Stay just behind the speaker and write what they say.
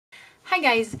Hi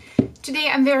guys! Today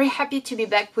I'm very happy to be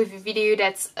back with a video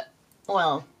that's,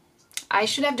 well, I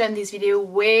should have done this video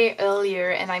way earlier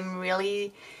and I'm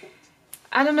really,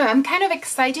 I don't know, I'm kind of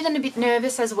excited and a bit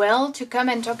nervous as well to come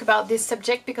and talk about this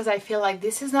subject because I feel like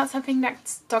this is not something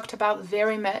that's talked about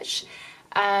very much.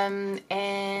 Yeah,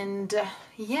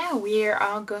 we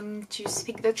are going to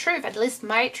speak the truth, at least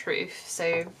my truth.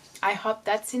 So I hope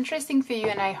that's interesting for you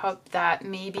and I hope that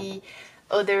maybe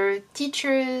other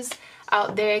teachers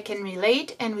out there can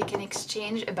relate and we can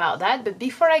exchange about that. But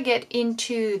before I get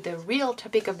into the real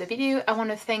topic of the video, I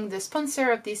want to thank the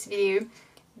sponsor of this video,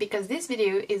 because this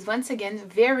video is once again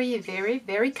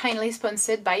very kindly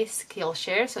sponsored by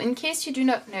Skillshare. So in case you do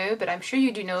not know, but I'm sure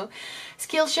you do know,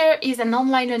 Skillshare is an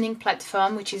online learning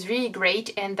platform which is really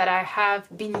great and that I have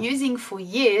been using for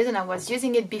years, and I was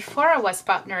using it before I was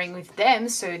partnering with them,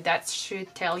 so that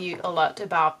should tell you a lot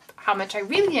about how much I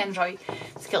really enjoy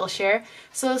Skillshare.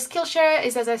 So Skillshare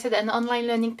is, as I said, an online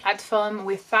learning platform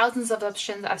with thousands of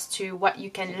options as to what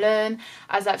you can learn.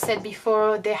 As I've said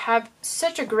before, they have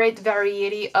such a great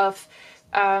variety of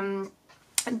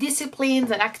disciplines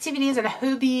and activities and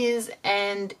hobbies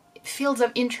and fields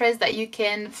of interest that you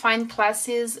can find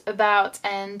classes about,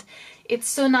 and it's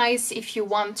so nice if you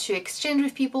want to exchange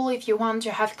with people, if you want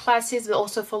to have classes but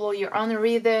also follow your own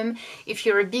rhythm, if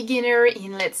you're a beginner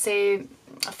in, let's say,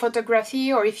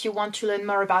 photography, or if you want to learn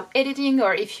more about editing,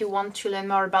 or if you want to learn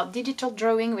more about digital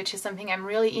drawing, which is something I'm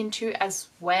really into as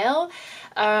well,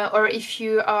 or if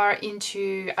you are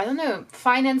into, I don't know,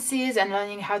 finances and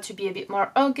learning how to be a bit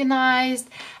more organized.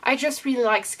 I just really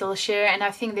like Skillshare and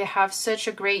I think they have such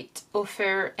a great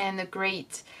offer and a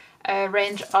great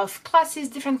range of classes,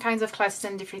 different kinds of classes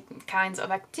and different kinds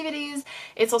of activities.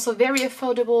 It's also very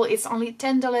affordable. It's only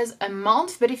 $10 a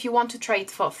month, but if you want to try it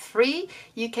for free,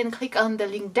 you can click on the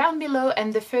link down below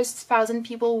and the first 1,000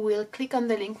 people will click on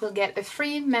the link will get a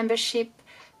free membership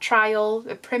trial,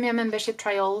 a premium membership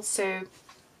trial. So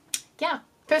yeah,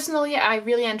 personally I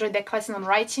really enjoyed their classes on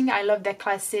writing. I love their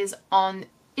classes on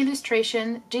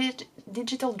illustration,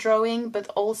 digital drawing, but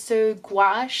also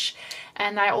gouache,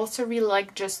 and I also really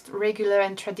like just regular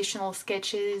and traditional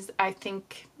sketches. I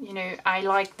think, you know, I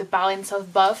like the balance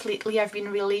of both. Lately I've been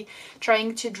really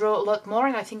trying to draw a lot more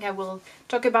and I think I will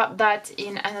talk about that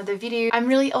in another video. I'm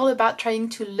really all about trying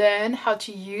to learn how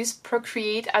to use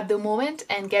Procreate at the moment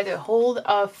and get a hold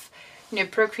of, you know,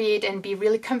 Procreate and be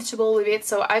really comfortable with it.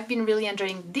 So I've been really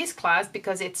enjoying this class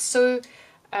because it's so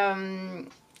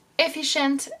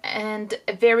efficient and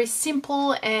very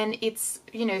simple, and it's,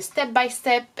 you know, step by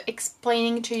step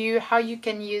explaining to you how you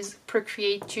can use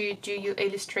Procreate to do your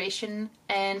illustration,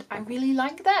 and I really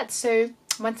like that. So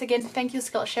once again, thank you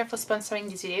Skillshare for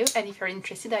sponsoring this video, and if you're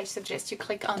interested I suggest you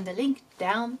click on the link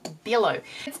down below.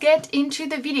 Let's get into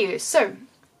the video. So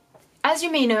as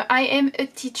you may know, I am a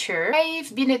teacher.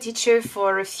 I've been a teacher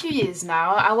for a few years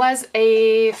now. I was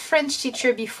a French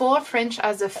teacher before, French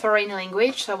as a foreign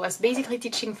language. So I was basically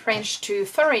teaching French to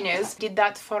foreigners. Did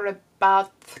that for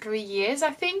about 3 years, I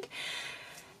think.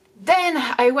 Then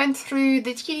I went through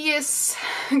the tedious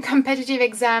competitive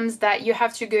exams that you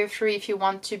have to go through if you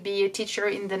want to be a teacher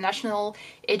in the national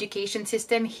education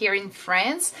system here in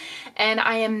France. And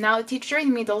I am now a teacher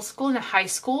in middle school and high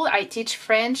school. I teach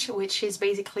French, which is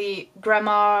basically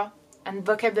grammar and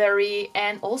vocabulary,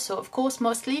 and also, of course,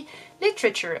 mostly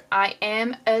literature. I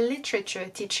am a literature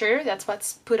teacher. That's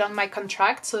what's put on my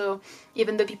contract. So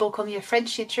even though people call me a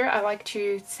French teacher, I like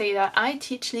to say that I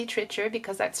teach literature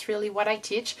because that's really what I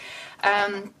teach.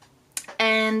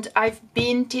 And I've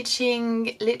been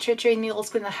teaching literature in middle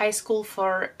school and high school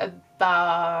for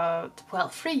about, well,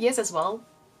 3 years as well.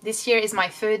 This year is my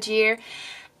 3rd year,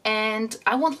 and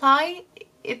I won't lie,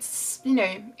 it's, you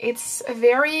know, it's a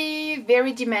very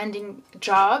demanding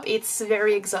job. It's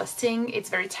very exhausting, it's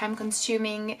very time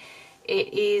consuming,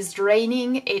 it is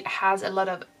draining, it has a lot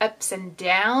of ups and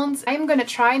downs. I'm gonna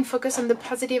try and focus on the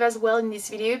positive as well in this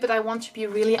video, but I want to be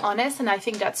really honest, and I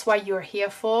think that's why you're here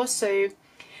for. So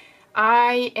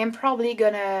I am probably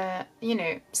gonna, you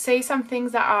know, say some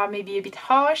things that are maybe a bit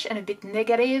harsh and a bit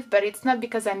negative, but it's not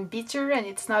because I'm bitter and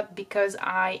it's not because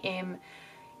I am,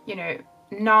 you know,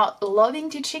 not loving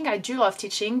teaching. I do love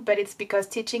teaching, but it's because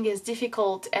teaching is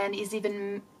difficult and is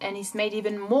made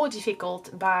even more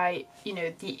difficult by, you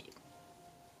know, the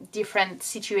different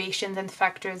situations and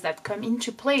factors that come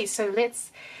into play. So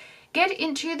let's get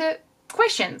into the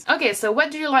questions. Okay, so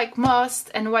what do you like most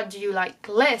and what do you like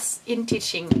less in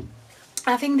teaching?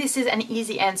 I think this is an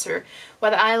easy answer.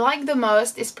 What I like the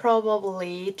most is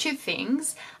probably 2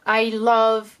 things. I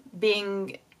love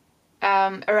being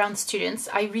around students.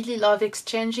 I really love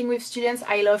exchanging with students.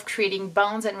 I love creating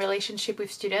bonds and relationship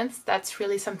with students. That's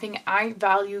really something I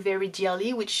value very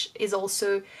dearly, which is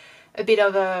also a bit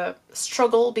of a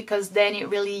struggle, because then it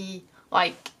really,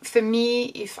 like, for me,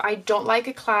 if I don't like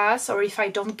a class, or if I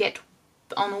don't get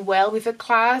on well with a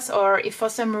class, or if for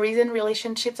some reason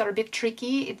relationships are a bit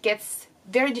tricky, it gets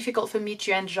very difficult for me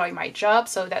to enjoy my job.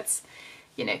 So that's,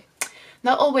 you know,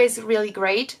 not always really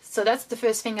great. So that's the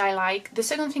first thing I like. The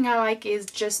second thing I like is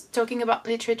just talking about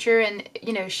literature and,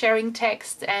 you know, sharing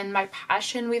text and my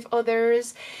passion with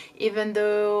others, even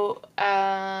though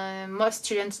most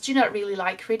students do not really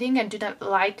like reading and do not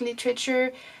like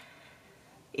literature.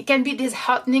 It can be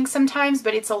disheartening sometimes,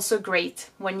 but it's also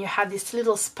great when you have this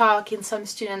little spark in some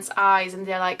students' eyes and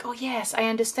they're like, oh yes, I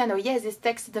understand, oh yes, this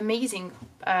text is amazing.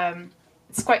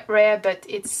 It's quite rare, but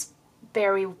it's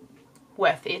very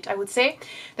worth it, I would say.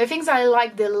 The things I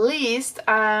like the least,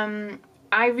 I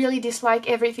really dislike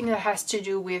everything that has to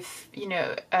do with, you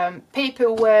know,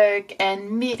 paperwork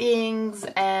and meetings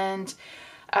and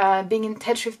being in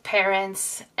touch with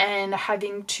parents and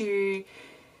having to,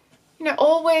 you know,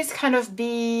 always kind of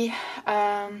be,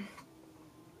 I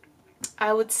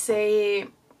would say,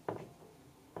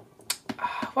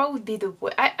 what would be the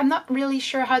word? I'm not really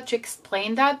sure how to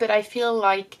explain that, but I feel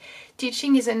like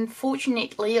teaching is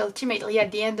unfortunately, ultimately,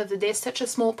 at the end of the day, such a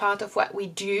small part of what we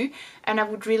do, and I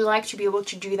would really like to be able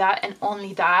to do that and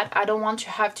only that. I don't want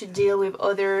to have to deal with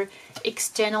other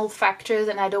external factors,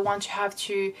 and I don't want to have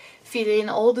to fill in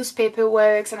all those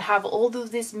paperworks and have all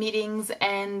these meetings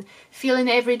and fill in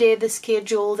every day the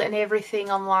schedules and everything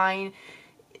online.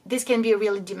 This can be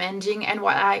really demanding, and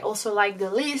what I also like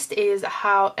the least is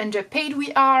how underpaid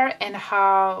we are and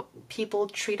how people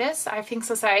treat us. I think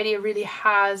society really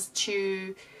has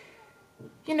to,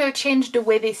 you know, change the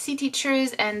way they see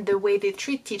teachers and the way they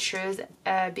treat teachers,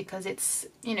 because it's,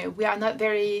 you know, we are not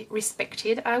very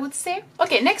respected, I would say.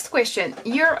 Okay, next question.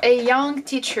 You're a young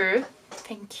teacher.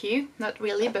 Thank you. Not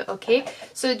really, but okay.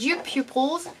 So do your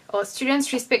pupils or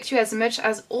students respect you as much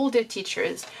as older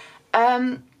teachers?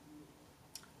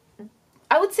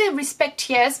 I would say respect,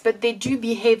 yes, but they do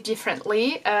behave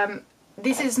differently.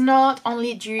 This is not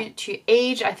only due to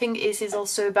age. I think this is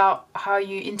also about how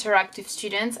you interact with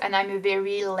students, and I'm a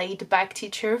very laid-back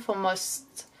teacher for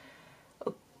most,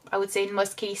 I would say in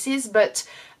most cases, but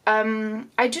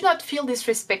I do not feel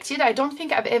disrespected. I don't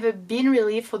think I've ever been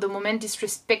really, for the moment,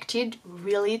 disrespected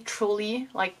really, truly,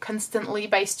 like constantly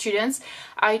by students.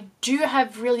 I do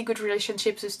have really good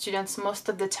relationships with students most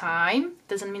of the time.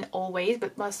 Doesn't mean always,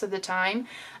 but most of the time.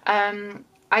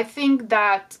 I think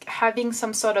that having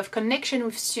some sort of connection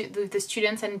with the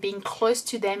students and being close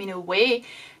to them in a way,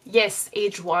 yes,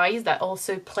 age-wise, that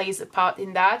also plays a part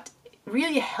in that,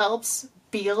 really helps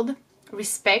build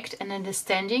respect and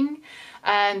understanding.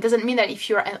 Doesn't mean that if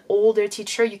you're an older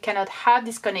teacher you cannot have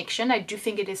this connection. I do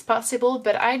think it is possible,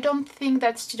 but I don't think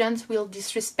that students will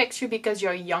disrespect you because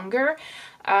you're younger.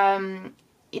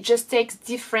 It just takes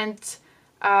different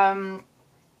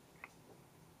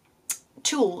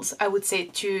tools, I would say,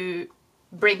 to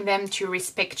bring them to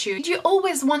respect you. Did you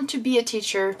always want to be a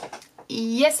teacher?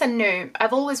 Yes and no.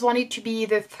 I've always wanted to be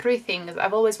the three things.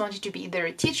 I've always wanted to be either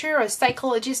a teacher, a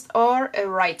psychologist, or a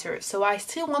writer. So I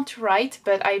still want to write,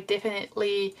 but I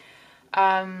definitely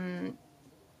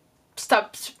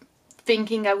stopped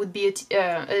thinking I would be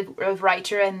a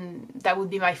writer and that would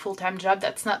be my full-time job.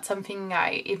 That's not something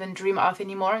I even dream of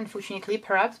anymore, unfortunately,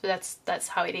 perhaps, but that's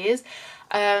how it is.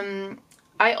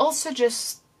 I also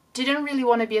just didn't really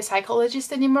want to be a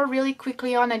psychologist anymore. Really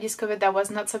quickly on, I discovered that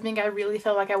was not something I really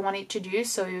felt like I wanted to do,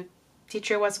 so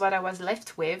teacher was what I was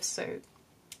left with. So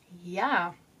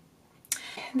yeah.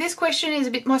 This question is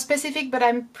a bit more specific, but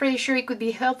I'm pretty sure it could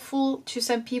be helpful to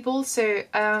some people, so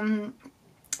I'm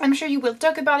sure you will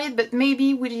talk about it, but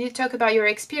maybe would you talk about your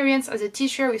experience as a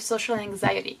teacher with social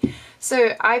anxiety?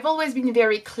 So I've always been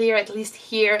very clear, at least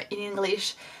here in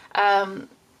English,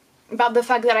 about the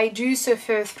fact that I do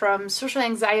suffer from social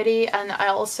anxiety, and I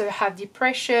also have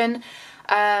depression,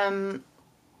 and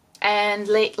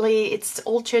lately it's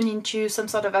all turned into some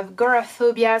sort of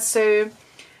agoraphobia. So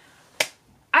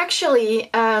actually,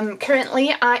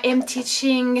 currently I am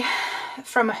teaching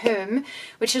from home,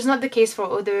 which is not the case for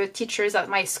other teachers at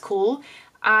my school.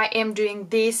 I am doing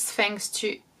this thanks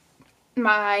to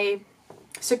my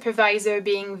supervisor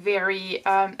being very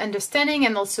understanding,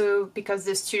 and also because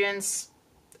the students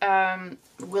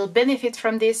will benefit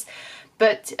from this.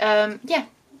 But yeah,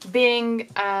 being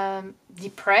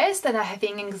depressed and are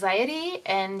having anxiety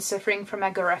and suffering from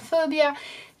agoraphobia,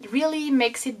 it really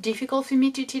makes it difficult for me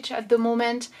to teach at the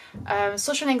moment.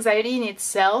 Social anxiety in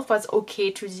itself was okay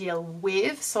to deal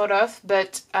with, sort of,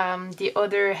 but the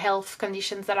other health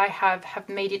conditions that I have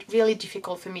made it really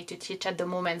difficult for me to teach at the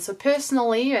moment. So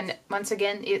personally, and once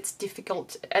again, it's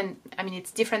difficult, and I mean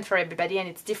it's different for everybody, and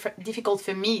it's difficult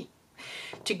for me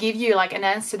to give you like an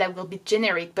answer that will be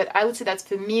generic, but I would say that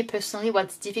for me personally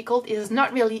what's difficult is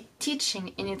not really teaching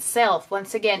in itself.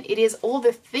 Once again, it is all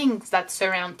the things that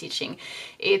surround teaching.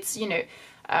 It's, you know,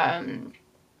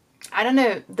 I don't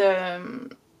know,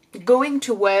 the going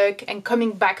to work and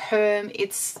coming back home.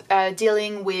 It's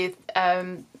dealing with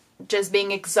just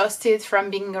being exhausted from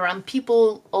being around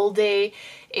people all day.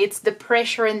 It's the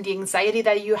pressure and the anxiety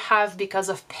that you have because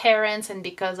of parents and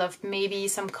because of maybe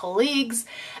some colleagues,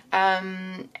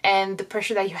 and the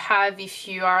pressure that you have if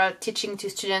you are teaching to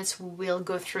students who will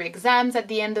go through exams at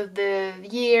the end of the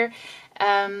year.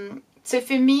 So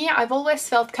for me, I've always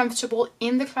felt comfortable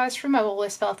in the classroom. I've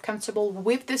always felt comfortable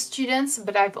with the students,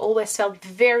 but I've always felt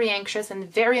very anxious and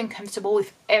very uncomfortable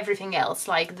with everything else,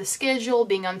 like the schedule,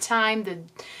 being on time,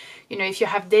 you know, if you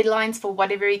have deadlines for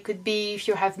whatever it could be, if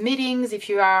you have meetings, if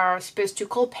you are supposed to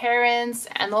call parents,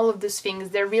 and all of those things,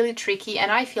 they're really tricky. And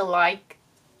I feel like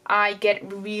I get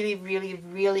really, really,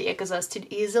 really exhausted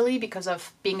easily because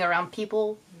of being around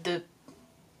people, the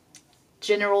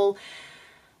general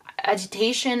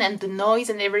agitation and the noise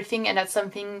and everything, and that's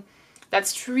something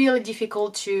that's really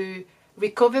difficult to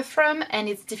recover from, and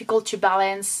it's difficult to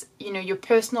balance, you know, your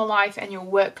personal life and your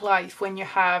work life when you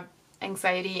have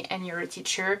anxiety and you're a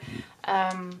teacher.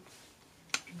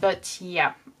 But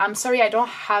yeah, I'm sorry I don't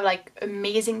have like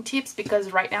amazing tips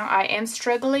because right now I am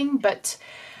struggling, but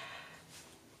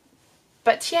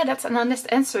yeah, that's an honest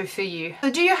answer for you. So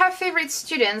do you have favorite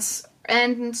students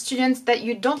and students that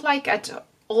you don't like at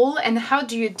all, and how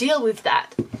do you deal with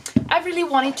that? I really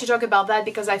wanted to talk about that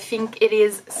because I think it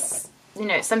is, you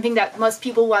know, something that most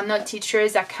people who are not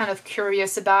teachers are kind of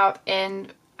curious about,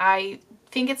 and I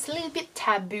think it's a little bit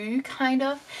taboo, kind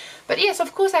of. But yes,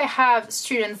 of course I have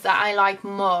students that I like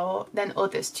more than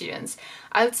other students.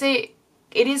 I would say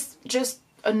it is just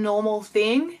a normal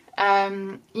thing.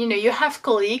 You know, you have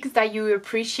colleagues that you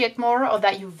appreciate more or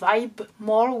that you vibe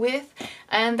more with,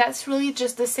 and that's really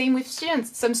just the same with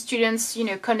students. Some students, you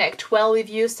know, connect well with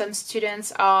you. Some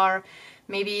students are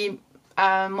maybe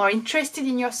more interested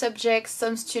in your subject.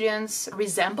 Some students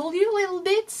resemble you a little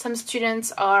bit. Some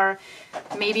students are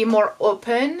maybe more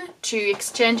open to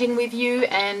exchanging with you,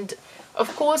 and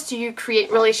of course you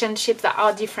create relationships that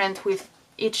are different with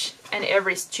each and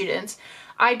every student.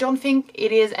 I don't think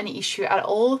it is an issue at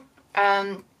all.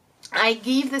 I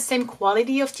give the same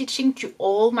quality of teaching to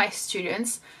all my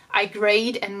students. I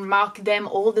grade and mark them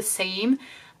all the same,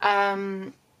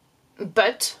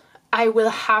 but I will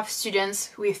have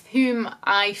students with whom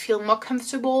I feel more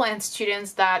comfortable, and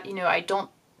students that, you know, I don't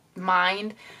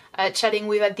mind chatting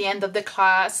with at the end of the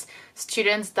class,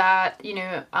 students that, you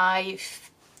know, I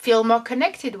feel more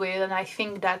connected with, and I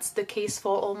think that's the case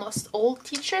for almost all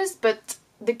teachers. But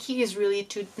the key is really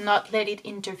to not let it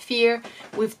interfere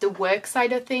with the work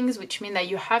side of things, which means that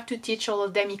you have to teach all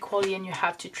of them equally and you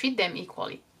have to treat them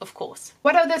equally, of course.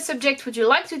 What other subject would you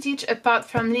like to teach apart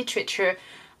from literature?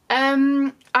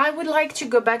 I would like to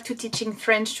go back to teaching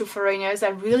French to foreigners. I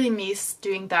really miss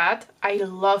doing that. I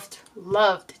loved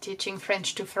teaching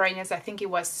French to foreigners. I think it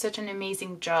was such an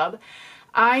amazing job.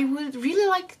 I would really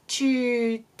like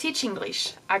to teach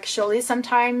English, actually.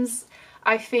 Sometimes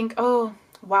I think, oh,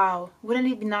 wow,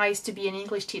 wouldn't it be nice to be an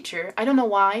English teacher? I don't know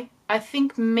why. I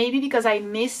think maybe because I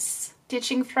miss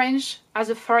teaching French as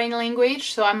a foreign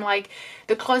language, so I'm like,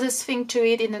 the closest thing to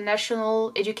it in the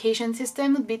national education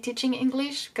system would be teaching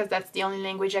English, because that's the only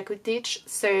language I could teach.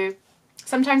 So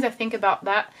sometimes I think about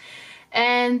that.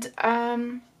 And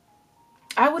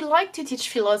I would like to teach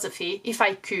philosophy if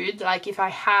I could, like if I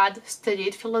had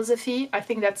studied philosophy. I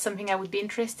think that's something I would be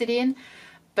interested in,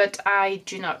 but I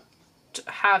do not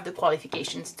have the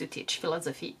qualifications to teach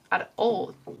philosophy at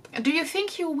all. Do you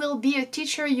think you will be a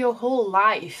teacher your whole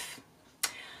life?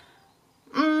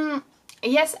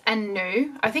 Yes and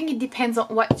no. I think it depends on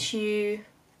what you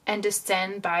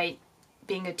understand by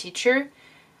being a teacher.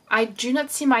 I do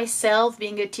not see myself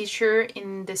being a teacher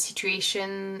in the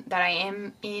situation that I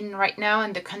am in right now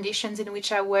and the conditions in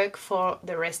which I work for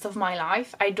the rest of my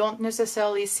life. I don't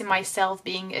necessarily see myself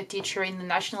being a teacher in the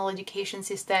national education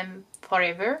system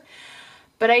forever,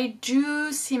 but I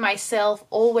do see myself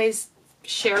always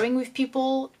sharing with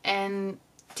people and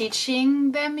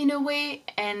teaching them in a way,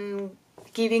 and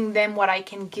giving them what I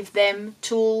can give them,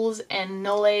 tools and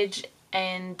knowledge.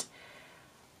 And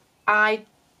I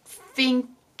think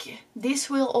this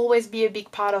will always be a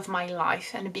big part of my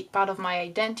life and a big part of my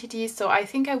identity, so I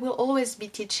think I will always be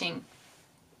teaching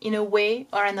in a way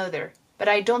or another, but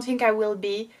I don't think I will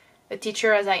be a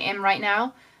teacher as I am right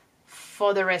now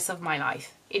for the rest of my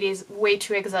life. It is way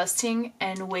too exhausting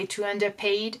and way too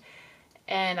underpaid,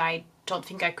 and I don't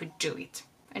think I could do it,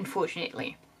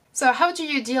 unfortunately. So how do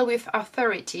you deal with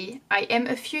authority? I am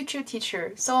a future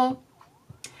teacher, so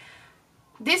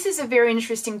this is a very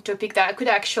interesting topic that could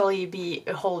actually be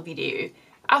a whole video.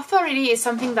 Authority is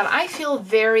something that I feel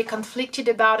very conflicted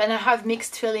about, and I have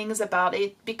mixed feelings about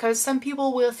it, because some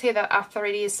people will say that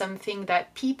authority is something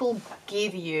that people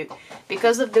give you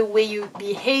because of the way you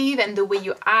behave and the way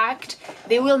you act.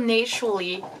 They will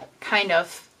naturally kind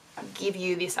of give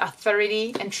you this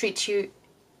authority and treat you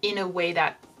in a way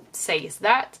that says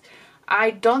that.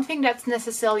 I don't think that's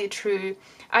necessarily true.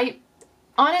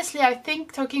 Honestly, I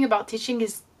think talking about teaching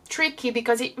is tricky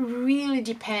because it really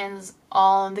depends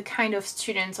on the kind of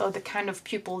students or the kind of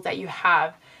pupil that you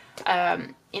have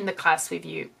in the class with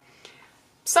you.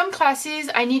 Some classes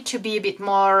I need to be a bit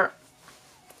more,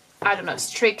 I don't know,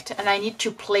 strict, and I need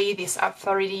to play this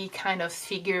authority kind of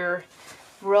figure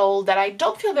role that I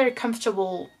don't feel very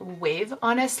comfortable with,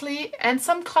 honestly. And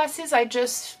some classes I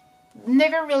just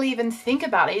never really even think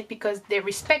about it because they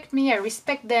respect me, I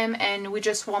respect them, and we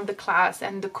just want the class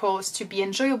and the course to be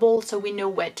enjoyable, so we know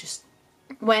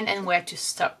when and where to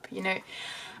stop, you know.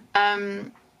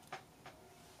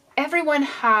 Everyone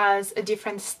has a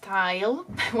different style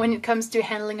when it comes to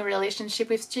handling a relationship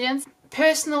with students.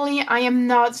 Personally, I am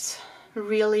not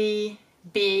really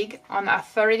big on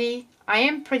authority. I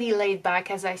am pretty laid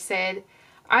back, as I said.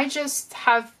 I just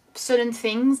have certain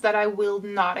things that I will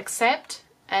not accept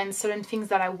and certain things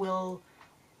that I will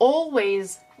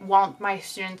always want my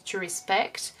students to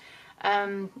respect.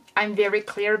 I'm very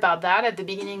clear about that at the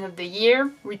beginning of the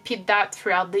year, repeat that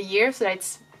throughout the year so that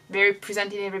it's very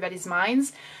present in everybody's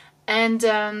minds. And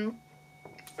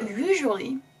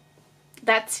usually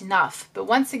that's enough. But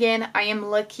once again, I am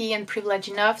lucky and privileged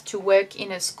enough to work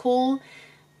in a school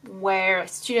where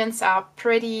students are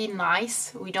pretty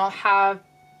nice. We don't have,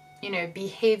 you know,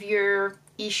 behavior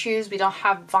issues, we don't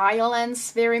have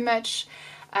violence very much.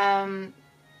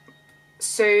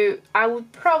 So I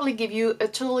would probably give you a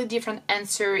totally different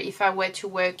answer if I were to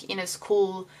work in a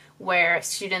school where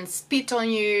students spit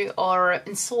on you or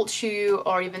insult you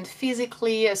or even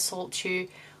physically assault you.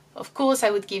 Of course I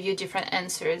would give you different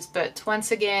answers, but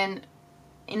once again,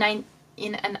 in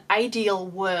an ideal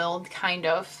world, kind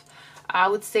of, I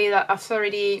would say that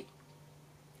authority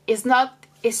is not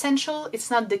essential,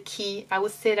 it's not the key. I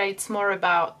would say that it's more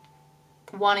about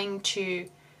wanting to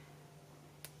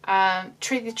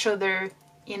treat each other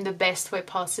in the best way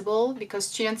possible, because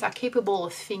students are capable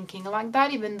of thinking like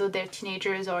that, even though they're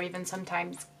teenagers or even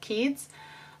sometimes kids.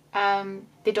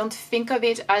 They don't think of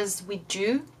it as we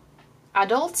do,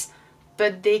 adults,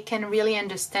 but they can really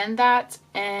understand that,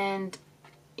 and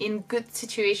in good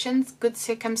situations, good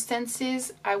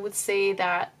circumstances, I would say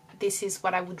that this is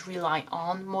what I would rely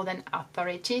on more than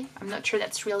authority. I'm not sure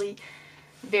that's really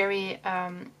very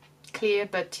clear,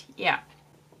 but yeah.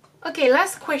 Okay,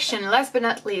 last question, last but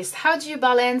not least. How do you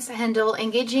handle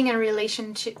engaging in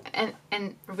relationship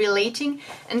and relating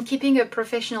and keeping a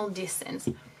professional distance?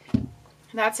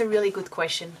 That's a really good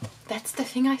question. That's the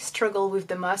thing I struggle with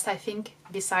the most, I think,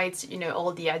 besides, you know,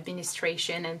 all the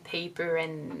administration and paper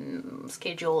and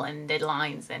schedule and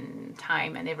deadlines and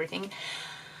time and everything.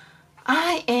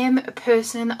 I am a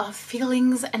person of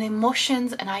feelings and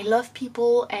emotions, and I love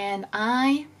people and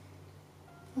I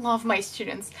love my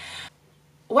students.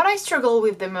 What I struggle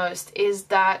with the most is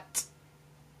that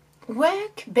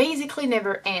work basically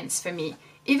never ends for me.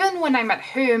 Even when I'm at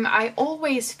home, I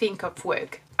always think of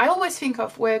work. I always think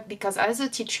of work because as a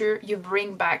teacher, you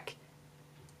bring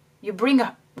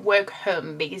work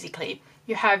home, basically.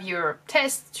 You have your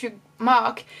tests to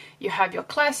mark, you have your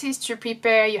classes to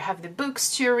prepare, you have the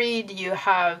books to read, you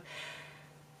have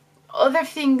other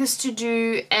things to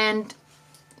do, and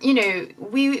you know,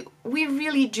 we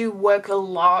really do work a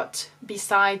lot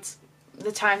besides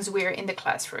the times we're in the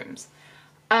classrooms.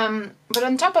 But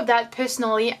on top of that,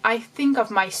 personally, I think of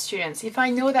my students. If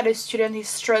I know that a student is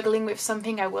struggling with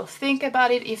something, I will think about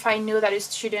it. If I know that a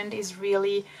student is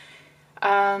really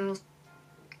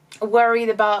worried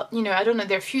about, you know, I don't know,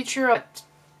 their future, what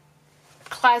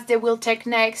class they will take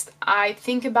next, I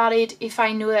think about it. If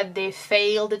I know that they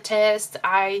failed the test,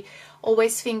 I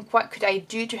always think, what could I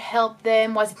do to help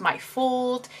them? Was it my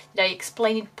fault? Did I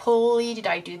explain it poorly? Did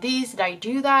I do this? Did I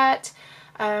do that?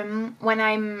 When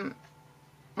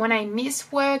I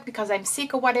miss work because I'm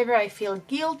sick or whatever, I feel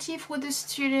guilty for the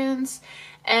students.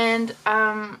 And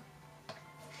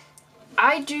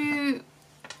I do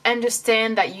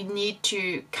understand that you need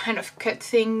to kind of cut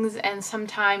things and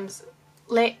sometimes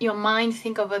let your mind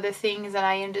think of other things, and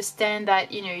I understand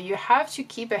that, you know, you have to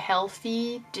keep a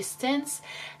healthy distance,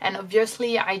 and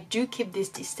obviously I do keep this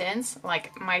distance.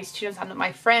 Like, my students are not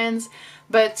my friends,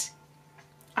 but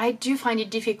I do find it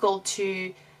difficult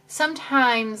to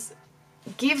sometimes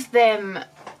give them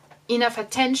enough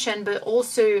attention but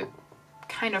also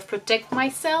kind of protect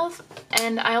myself.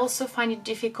 And I also find it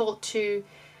difficult to,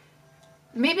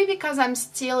 maybe because I'm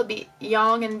still a bit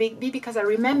young and maybe because I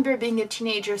remember being a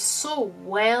teenager so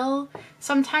well,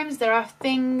 sometimes there are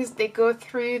things they go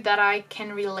through that I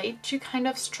can relate to kind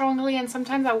of strongly, and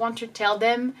sometimes I want to tell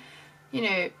them, you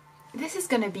know, this is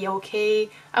gonna be okay.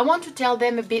 I want to tell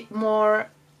them a bit more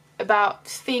about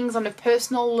things on a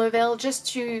personal level, just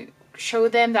to show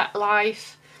them that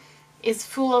life is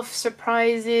full of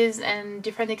surprises and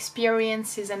different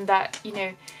experiences, and that, you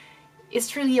know,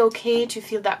 it's really okay to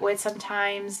feel that way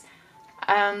sometimes.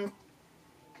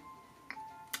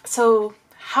 So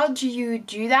how do you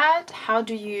do that? How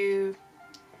do you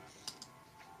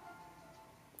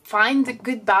find the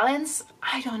good balance?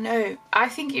 I don't know. I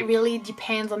think it really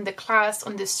depends on the class,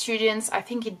 on the students. I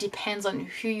think it depends on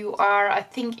who you are. I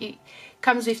think it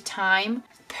comes with time.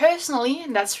 Personally,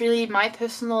 and that's really my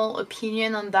personal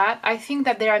opinion on that, I think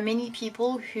that there are many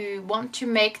people who want to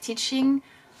make teaching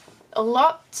a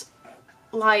lot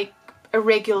like a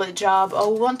regular job,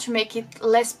 or want to make it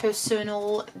less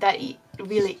personal than it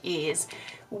really is.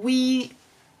 We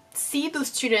see those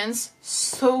students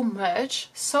so much,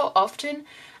 so often.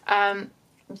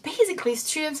 Basically,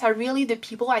 students are really the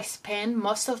people I spend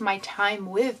most of my time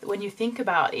with when you think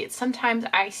about it. Sometimes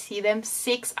I see them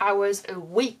 6 hours a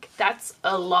week. That's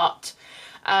a lot.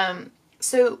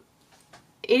 So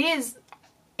it is,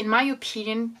 in my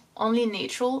opinion, only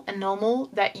natural and normal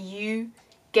that you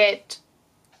get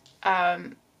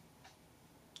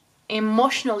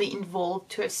emotionally involved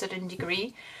to a certain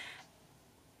degree.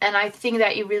 And I think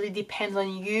that it really depends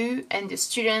on you and the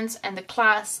students and the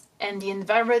class and the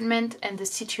environment and the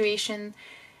situation.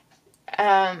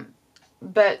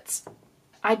 But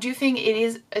I do think it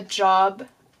is a job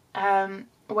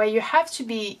where you have to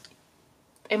be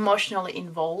emotionally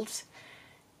involved,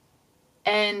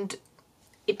 and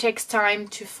it takes time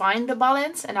to find the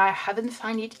balance, and I haven't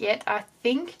found it yet, I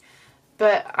think.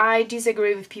 But I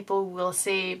disagree with people who will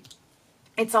say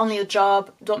it's only a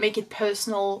job, don't make it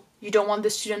personal, you don't want the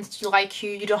students to like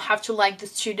you, you don't have to like the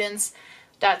students.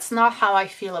 That's not how I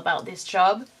feel about this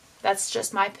job. That's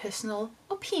just my personal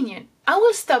opinion. I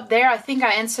will stop there. I think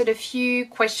I answered a few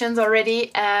questions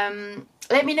already.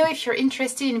 Let me know if you're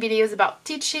interested in videos about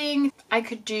teaching. I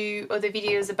could do other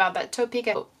videos about that topic.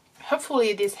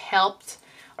 Hopefully this helped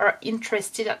or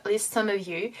interested at least some of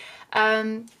you.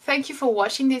 Thank you for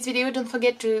watching this video. Don't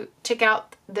forget to check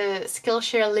out the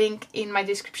Skillshare link in my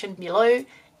description below,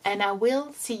 and I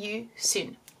will see you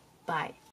soon. Bye.